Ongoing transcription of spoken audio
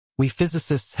We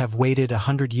physicists have waited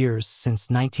 100 years since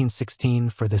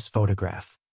 1916 for this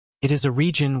photograph. It is a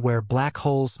region where black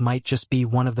holes might just be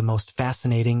one of the most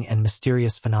fascinating and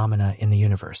mysterious phenomena in the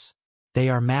universe. They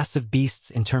are massive beasts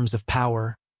in terms of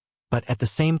power, but at the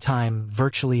same time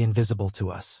virtually invisible to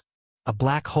us. A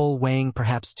black hole weighing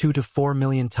perhaps 2 to 4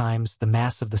 million times the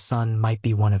mass of the Sun might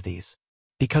be one of these.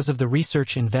 Because of the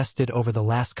research invested over the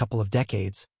last couple of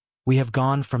decades, we have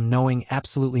gone from knowing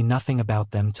absolutely nothing about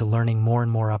them to learning more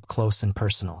and more up close and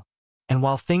personal. And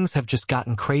while things have just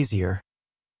gotten crazier,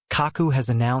 Kaku has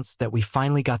announced that we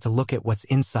finally got to look at what's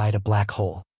inside a black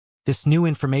hole. This new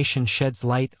information sheds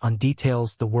light on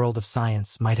details the world of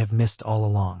science might have missed all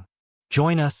along.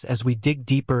 Join us as we dig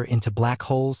deeper into black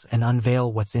holes and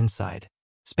unveil what's inside.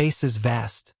 Space is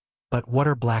vast, but what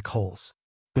are black holes?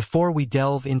 Before we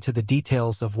delve into the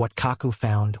details of what Kaku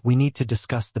found, we need to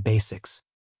discuss the basics.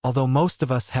 Although most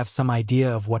of us have some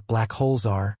idea of what black holes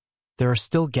are, there are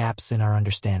still gaps in our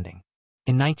understanding.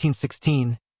 In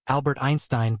 1916, Albert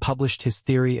Einstein published his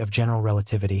theory of general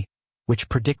relativity, which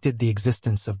predicted the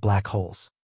existence of black holes.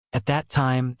 At that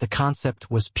time, the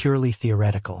concept was purely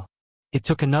theoretical. It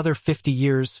took another 50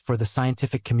 years for the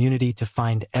scientific community to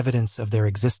find evidence of their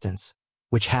existence,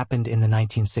 which happened in the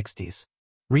 1960s.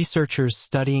 Researchers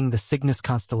studying the Cygnus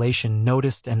constellation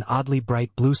noticed an oddly bright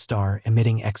blue star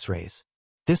emitting X-rays.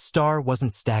 This star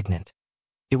wasn't stagnant.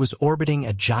 It was orbiting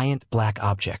a giant black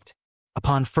object.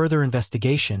 Upon further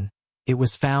investigation, it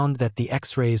was found that the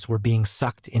X-rays were being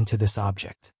sucked into this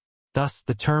object. Thus,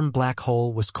 the term black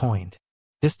hole was coined.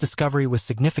 This discovery was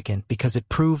significant because it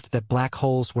proved that black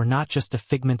holes were not just a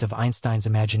figment of Einstein's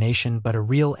imagination but a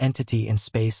real entity in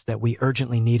space that we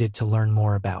urgently needed to learn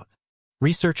more about.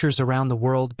 Researchers around the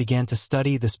world began to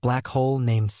study this black hole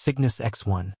named Cygnus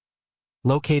X1,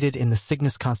 located in the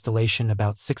Cygnus constellation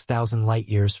about 6,000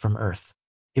 light-years from Earth.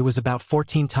 It was about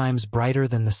 14 times brighter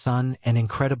than the Sun and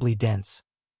incredibly dense,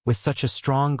 with such a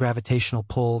strong gravitational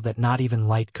pull that not even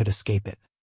light could escape it.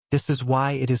 This is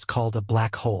why it is called a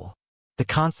black hole. The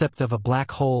concept of a black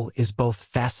hole is both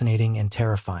fascinating and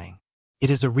terrifying.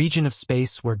 It is a region of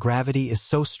space where gravity is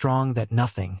so strong that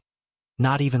nothing,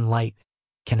 not even light,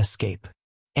 can escape.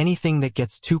 Anything that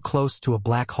gets too close to a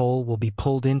black hole will be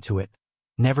pulled into it,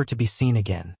 never to be seen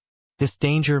again. This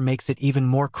danger makes it even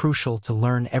more crucial to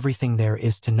learn everything there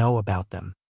is to know about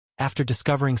them. After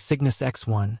discovering Cygnus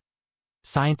X1,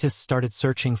 scientists started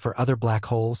searching for other black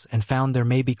holes and found there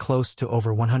may be close to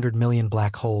over 100 million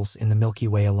black holes in the Milky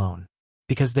Way alone.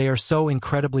 Because they are so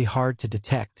incredibly hard to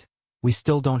detect, we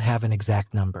still don't have an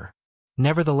exact number.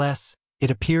 Nevertheless,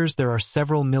 it appears there are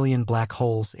several million black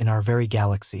holes in our very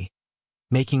galaxy,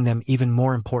 making them even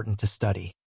more important to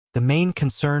study. The main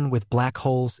concern with black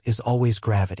holes is always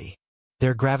gravity.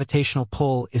 Their gravitational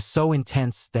pull is so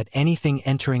intense that anything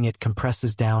entering it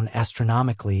compresses down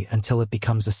astronomically until it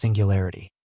becomes a singularity.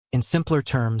 In simpler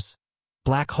terms,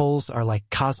 black holes are like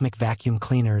cosmic vacuum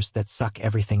cleaners that suck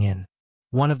everything in.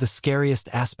 One of the scariest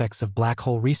aspects of black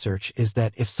hole research is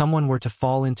that if someone were to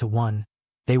fall into one,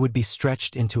 they would be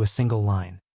stretched into a single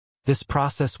line. This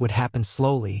process would happen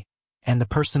slowly, and the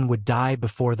person would die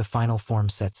before the final form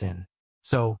sets in.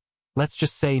 So, let's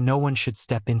just say no one should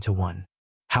step into one.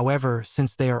 However,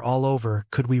 since they are all over,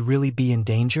 could we really be in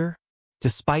danger?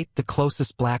 Despite the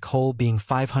closest black hole being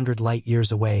 500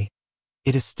 light-years away,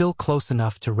 it is still close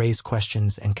enough to raise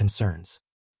questions and concerns.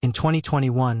 In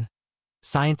 2021,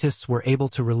 scientists were able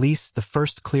to release the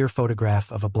first clear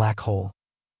photograph of a black hole,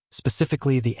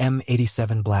 specifically the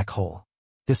M87 black hole.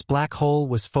 This black hole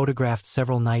was photographed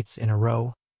several nights in a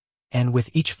row, and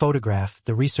with each photograph,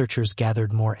 the researchers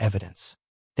gathered more evidence.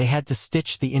 They had to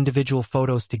stitch the individual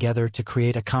photos together to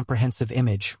create a comprehensive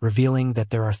image, revealing that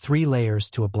there are 3 layers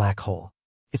to a black hole.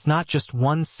 It's not just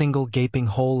one single gaping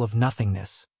hole of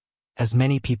nothingness, as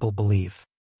many people believe.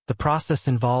 The process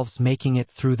involves making it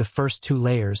through the first 2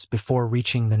 layers before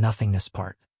reaching the nothingness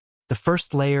part. The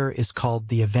first layer is called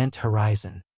the event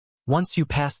horizon. Once you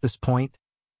pass this point,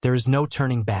 there is no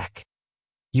turning back.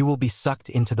 You will be sucked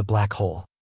into the black hole.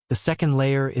 The second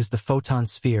layer is the photon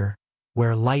sphere,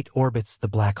 where light orbits the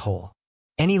black hole.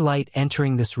 Any light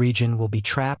entering this region will be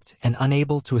trapped and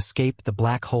unable to escape the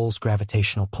black hole's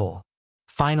gravitational pull.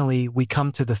 Finally, we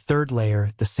come to the third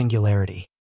layer, the singularity.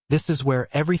 This is where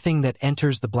everything that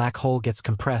enters the black hole gets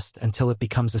compressed until it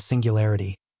becomes a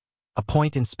singularity, a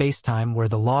point in space-time where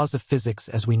the laws of physics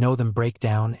as we know them break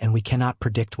down and we cannot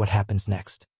predict what happens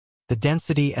next. The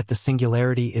density at the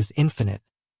singularity is infinite,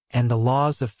 and the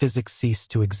laws of physics cease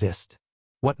to exist.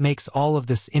 What makes all of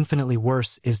this infinitely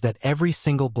worse is that every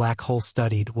single black hole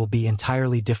studied will be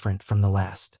entirely different from the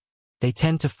last. They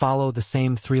tend to follow the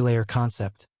same 3-layer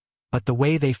concept, but the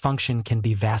way they function can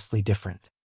be vastly different.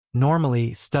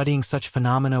 Normally, studying such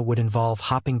phenomena would involve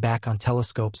hopping back on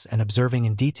telescopes and observing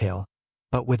in detail,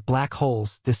 but with black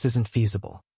holes, this isn't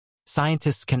feasible.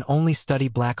 Scientists can only study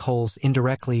black holes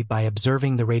indirectly by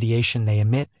observing the radiation they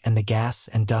emit and the gas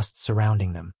and dust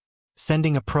surrounding them.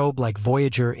 Sending a probe like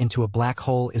Voyager into a black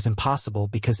hole is impossible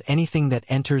because anything that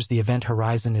enters the event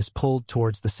horizon is pulled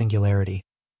towards the singularity,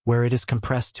 where it is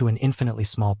compressed to an infinitely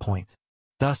small point.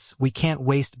 Thus, we can't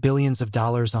waste billions of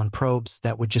dollars on probes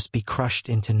that would just be crushed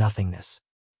into nothingness.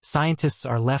 Scientists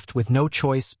are left with no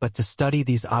choice but to study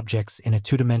these objects in a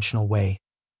two-dimensional way,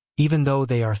 even though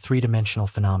they are three-dimensional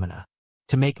phenomena.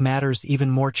 To make matters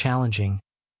even more challenging,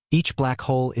 each black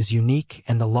hole is unique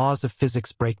and the laws of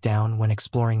physics break down when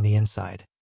exploring the inside.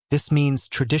 This means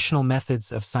traditional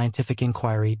methods of scientific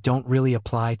inquiry don't really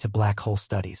apply to black hole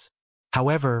studies.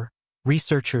 However,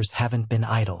 researchers haven't been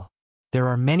idle. There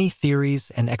are many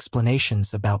theories and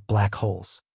explanations about black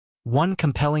holes. One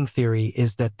compelling theory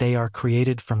is that they are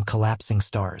created from collapsing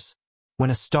stars. When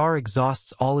a star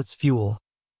exhausts all its fuel,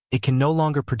 it can no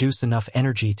longer produce enough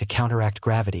energy to counteract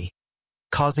gravity,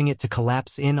 causing it to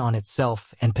collapse in on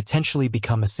itself and potentially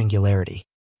become a singularity.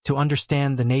 To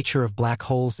understand the nature of black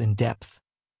holes in depth,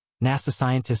 NASA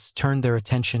scientists turned their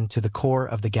attention to the core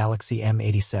of the galaxy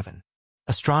M87.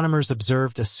 Astronomers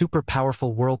observed a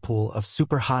super-powerful whirlpool of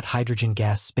super-hot hydrogen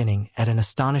gas spinning at an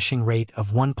astonishing rate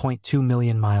of 1.2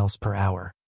 million miles per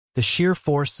hour. The sheer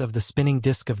force of the spinning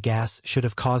disk of gas should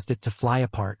have caused it to fly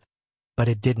apart, but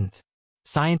it didn't.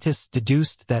 Scientists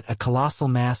deduced that a colossal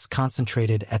mass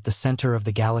concentrated at the center of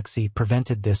the galaxy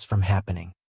prevented this from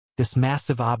happening. This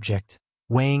massive object,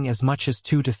 weighing as much as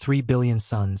 2 to 3 billion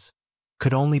suns,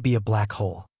 could only be a black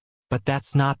hole. But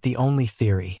that's not the only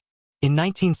theory. In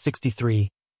 1963,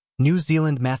 New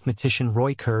Zealand mathematician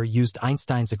Roy Kerr used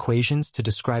Einstein's equations to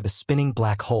describe a spinning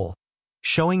black hole,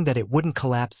 showing that it wouldn't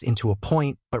collapse into a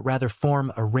point but rather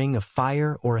form a ring of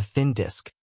fire or a thin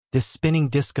disk. This spinning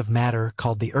disk of matter,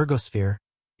 called the ergosphere,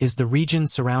 is the region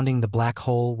surrounding the black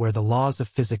hole where the laws of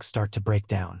physics start to break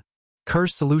down.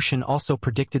 Kerr's solution also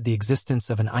predicted the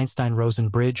existence of an Einstein-Rosen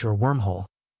bridge or wormhole,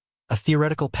 a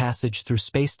theoretical passage through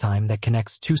space-time that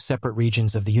connects two separate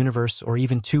regions of the universe or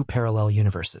even two parallel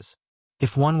universes.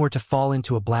 If one were to fall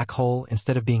into a black hole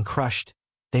instead of being crushed,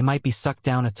 they might be sucked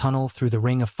down a tunnel through the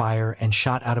ring of fire and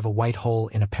shot out of a white hole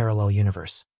in a parallel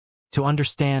universe. To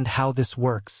understand how this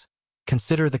works,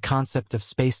 consider the concept of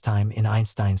space-time in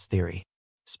Einstein's theory.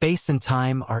 Space and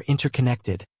time are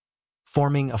interconnected,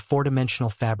 forming a four-dimensional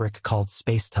fabric called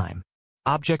space-time.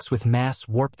 Objects with mass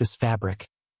warp this fabric,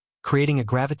 creating a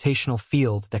gravitational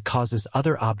field that causes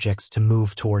other objects to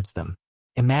move towards them.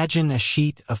 Imagine a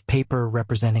sheet of paper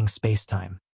representing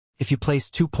space-time. If you place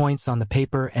 2 points on the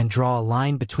paper and draw a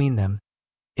line between them,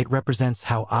 it represents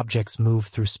how objects move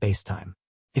through space-time.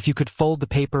 If you could fold the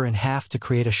paper in half to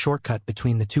create a shortcut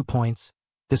between the 2 points,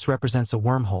 this represents a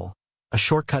wormhole, a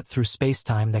shortcut through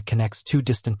space-time that connects 2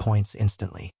 distant points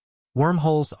instantly.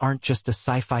 Wormholes aren't just a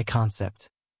sci-fi concept.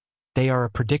 They are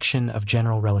a prediction of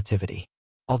general relativity.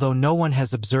 Although no one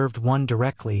has observed one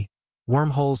directly,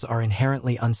 wormholes are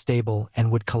inherently unstable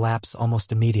and would collapse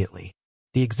almost immediately.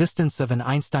 The existence of an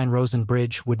Einstein-Rosen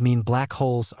bridge would mean black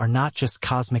holes are not just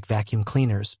cosmic vacuum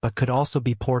cleaners but could also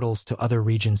be portals to other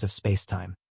regions of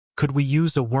space-time. Could we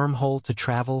use a wormhole to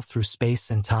travel through space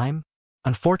and time?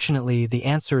 Unfortunately, the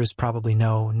answer is probably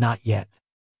no, not yet.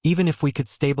 Even if we could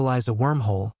stabilize a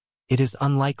wormhole, it is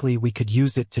unlikely we could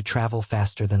use it to travel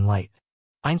faster than light.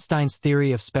 Einstein's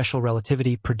theory of special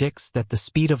relativity predicts that the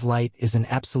speed of light is an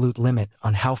absolute limit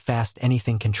on how fast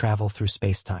anything can travel through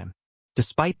space-time.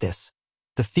 Despite this,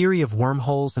 the theory of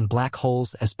wormholes and black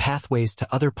holes as pathways to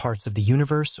other parts of the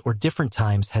universe or different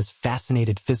times has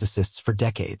fascinated physicists for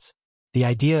decades. The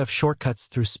idea of shortcuts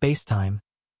through space-time,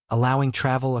 allowing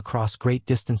travel across great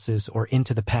distances or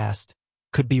into the past,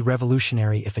 could be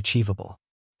revolutionary if achievable.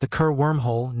 The Kerr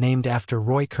wormhole, named after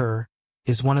Roy Kerr,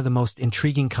 is one of the most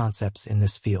intriguing concepts in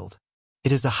this field.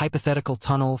 It is a hypothetical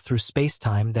tunnel through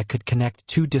space-time that could connect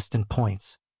 2 distant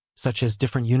points, such as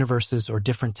different universes or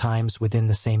different times within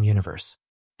the same universe.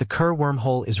 The Kerr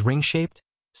wormhole is ring-shaped,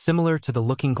 similar to the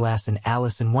looking glass in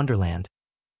Alice in Wonderland,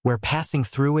 where passing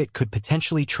through it could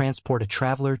potentially transport a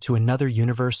traveler to another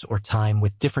universe or time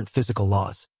with different physical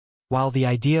laws. While the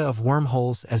idea of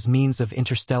wormholes as means of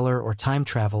interstellar or time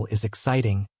travel is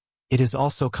exciting, it is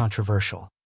also controversial.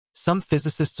 Some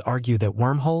physicists argue that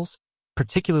wormholes,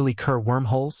 particularly Kerr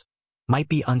wormholes, might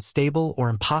be unstable or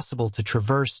impossible to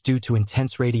traverse due to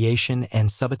intense radiation and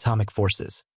subatomic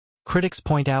forces. Critics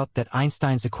point out that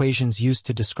Einstein's equations used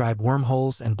to describe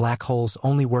wormholes and black holes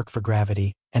only work for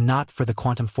gravity and not for the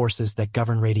quantum forces that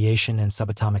govern radiation and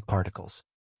subatomic particles.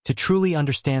 To truly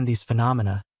understand these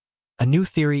phenomena, A new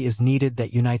theory is needed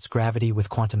that unites gravity with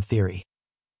quantum theory.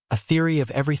 A theory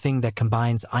of everything that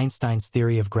combines Einstein's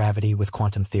theory of gravity with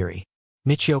quantum theory.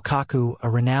 Michio Kaku, a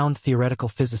renowned theoretical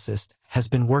physicist, has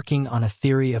been working on a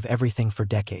theory of everything for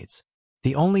decades.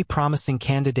 The only promising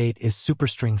candidate is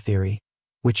superstring theory,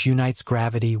 which unites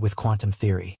gravity with quantum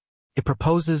theory. It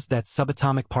proposes that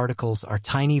subatomic particles are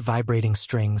tiny vibrating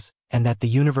strings and that the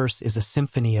universe is a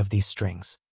symphony of these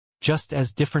strings. Just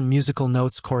as different musical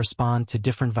notes correspond to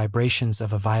different vibrations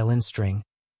of a violin string,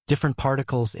 different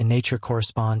particles in nature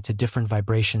correspond to different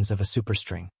vibrations of a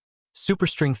superstring.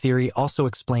 Superstring theory also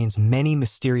explains many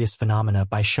mysterious phenomena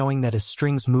by showing that as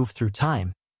strings move through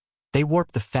time, they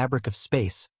warp the fabric of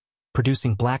space,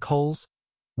 producing black holes,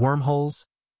 wormholes,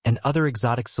 and other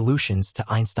exotic solutions to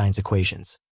Einstein's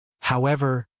equations.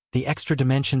 However, the extra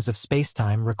dimensions of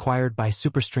spacetime required by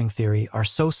superstring theory are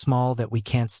so small that we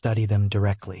can't study them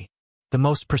directly. The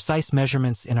most precise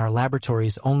measurements in our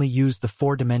laboratories only use the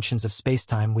 4 dimensions of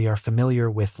spacetime we are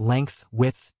familiar with: length,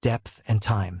 width, depth, and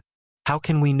time. How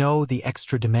can we know the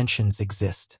extra dimensions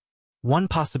exist? One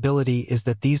possibility is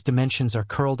that these dimensions are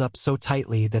curled up so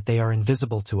tightly that they are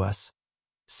invisible to us,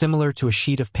 similar to a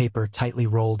sheet of paper tightly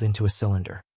rolled into a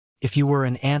cylinder. If you were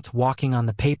an ant walking on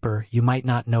the paper, you might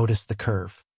not notice the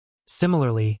curve.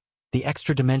 Similarly, the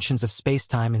extra dimensions of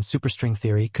spacetime in superstring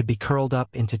theory could be curled up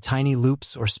into tiny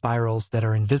loops or spirals that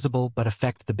are invisible but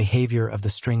affect the behavior of the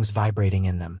strings vibrating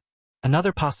in them.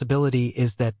 Another possibility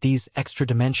is that these extra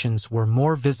dimensions were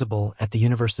more visible at the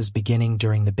universe's beginning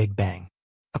during the Big Bang.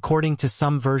 According to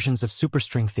some versions of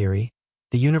superstring theory,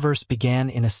 the universe began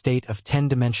in a state of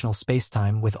 10-dimensional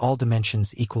spacetime with all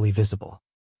dimensions equally visible.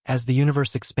 As the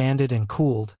universe expanded and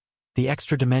cooled, the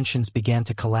extra dimensions began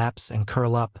to collapse and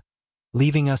curl up,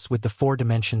 leaving us with the 4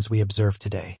 dimensions we observe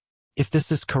today. If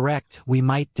this is correct, we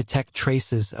might detect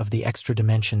traces of the extra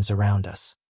dimensions around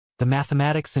us. The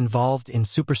mathematics involved in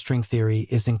superstring theory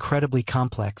is incredibly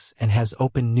complex and has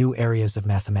opened new areas of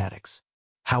mathematics.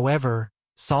 However,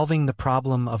 solving the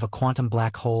problem of a quantum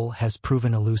black hole has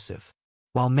proven elusive.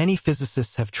 While many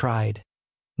physicists have tried,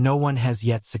 no one has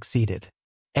yet succeeded.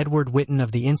 Edward Witten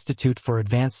of the Institute for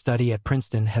Advanced Study at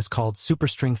Princeton has called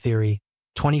superstring theory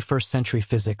 21st century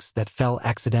physics that fell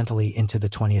accidentally into the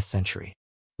 20th century.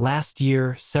 Last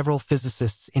year, several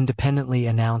physicists independently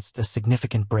announced a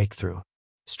significant breakthrough.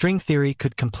 String theory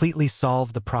could completely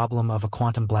solve the problem of a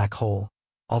quantum black hole,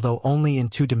 although only in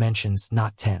 2 dimensions,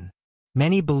 not 10.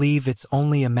 Many believe it's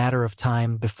only a matter of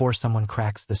time before someone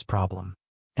cracks this problem.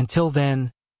 Until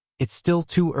then, it's still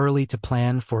too early to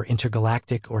plan for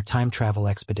intergalactic or time travel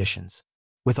expeditions.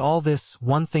 With all this,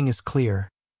 one thing is clear: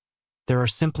 there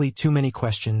are simply too many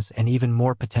questions and even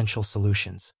more potential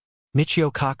solutions.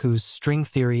 Michio Kaku's string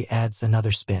theory adds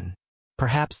another spin.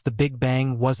 Perhaps the Big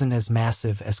Bang wasn't as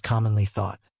massive as commonly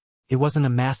thought. It wasn't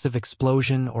a massive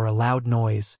explosion or a loud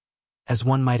noise, as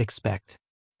one might expect.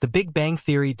 The Big Bang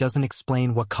theory doesn't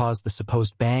explain what caused the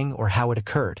supposed bang or how it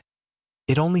occurred.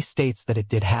 It only states that it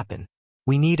did happen.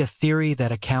 We need a theory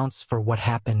that accounts for what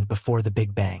happened before the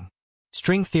Big Bang.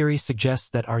 String theory suggests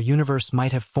that our universe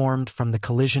might have formed from the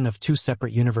collision of 2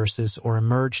 separate universes or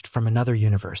emerged from another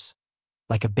universe,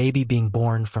 like a baby being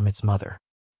born from its mother.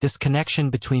 This connection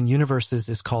between universes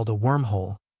is called a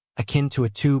wormhole, akin to a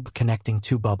tube connecting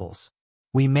 2 bubbles.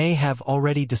 We may have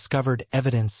already discovered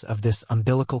evidence of this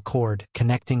umbilical cord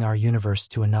connecting our universe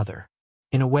to another.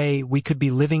 In a way, we could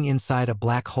be living inside a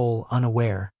black hole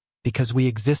unaware, because we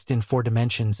exist in 4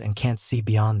 dimensions and can't see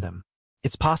beyond them.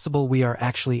 It's possible we are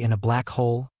actually in a black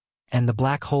hole, and the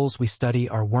black holes we study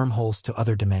are wormholes to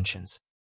other dimensions.